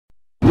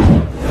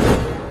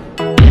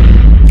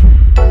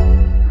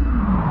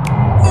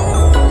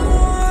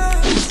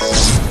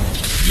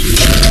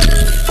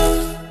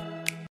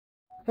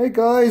Hey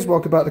guys,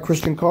 welcome back to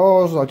Christian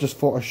Corals. I just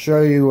thought I'd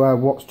show you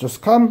what's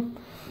just come.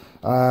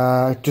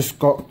 Just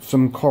got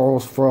some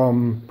corals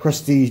from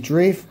Prestige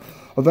Reef.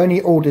 I've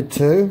only ordered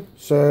 2,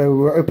 so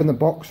we'll open the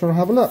box and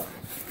have a look.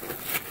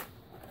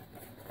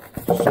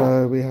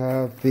 So we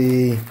have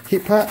the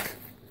heat pack,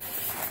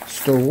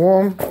 still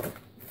warm,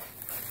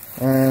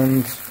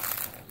 and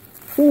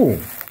oh,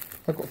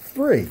 I got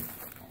 3.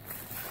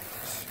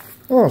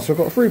 Oh, so I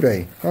got a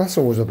freebie. That's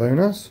always a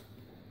bonus.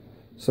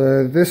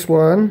 So this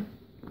one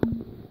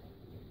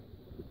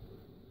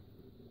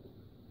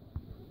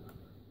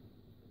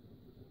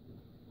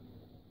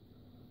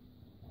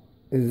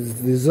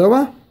is the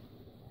Zoa.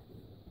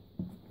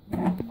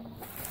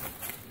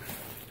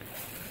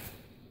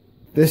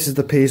 This is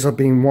the piece I've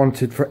been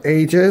wanted for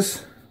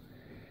ages.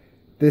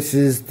 This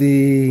is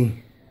the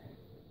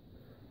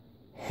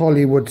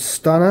Hollywood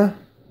Stunner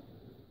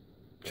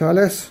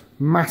chalice,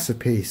 massive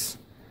piece.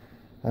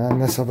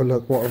 And let's have a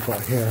look what I've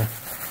got here.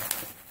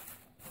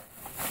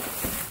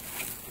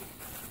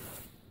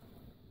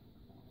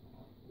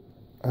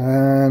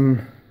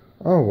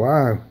 Oh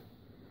wow,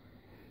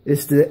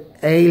 it's the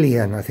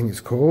Alien, I think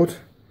it's called.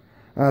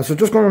 So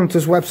just gone onto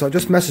his website,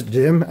 just messaged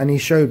him and he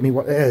showed me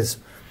what it is.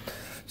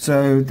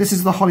 So this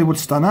is the Hollywood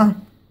Stunner,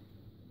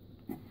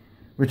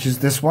 which is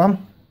this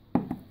one.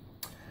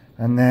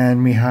 And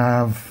then we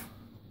have,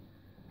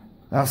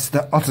 that's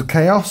the Otter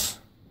Chaos,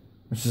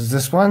 which is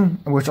this one,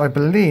 which I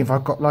believe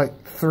I've got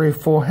like 3 or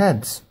 4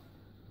 heads.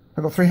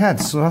 I've got 3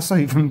 heads, so that's an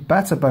even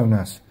better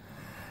bonus.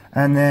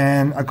 And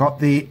then I got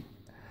the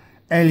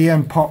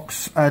Alien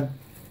Pox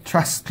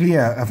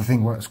Trasclea, I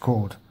think what it's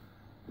called.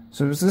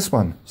 So it was this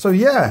one. So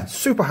yeah,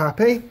 super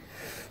happy.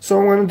 So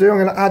what I'm going to do, I'm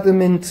going to add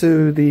them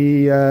into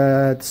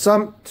the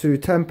sump to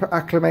temper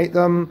acclimate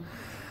them,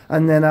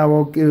 and then I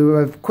will do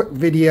a quick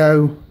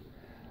video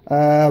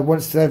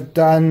once they're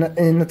done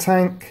in the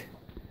tank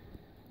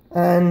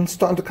and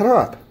starting to colour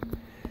up.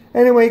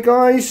 Anyway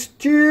guys,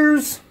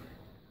 cheers,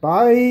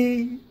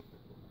 bye.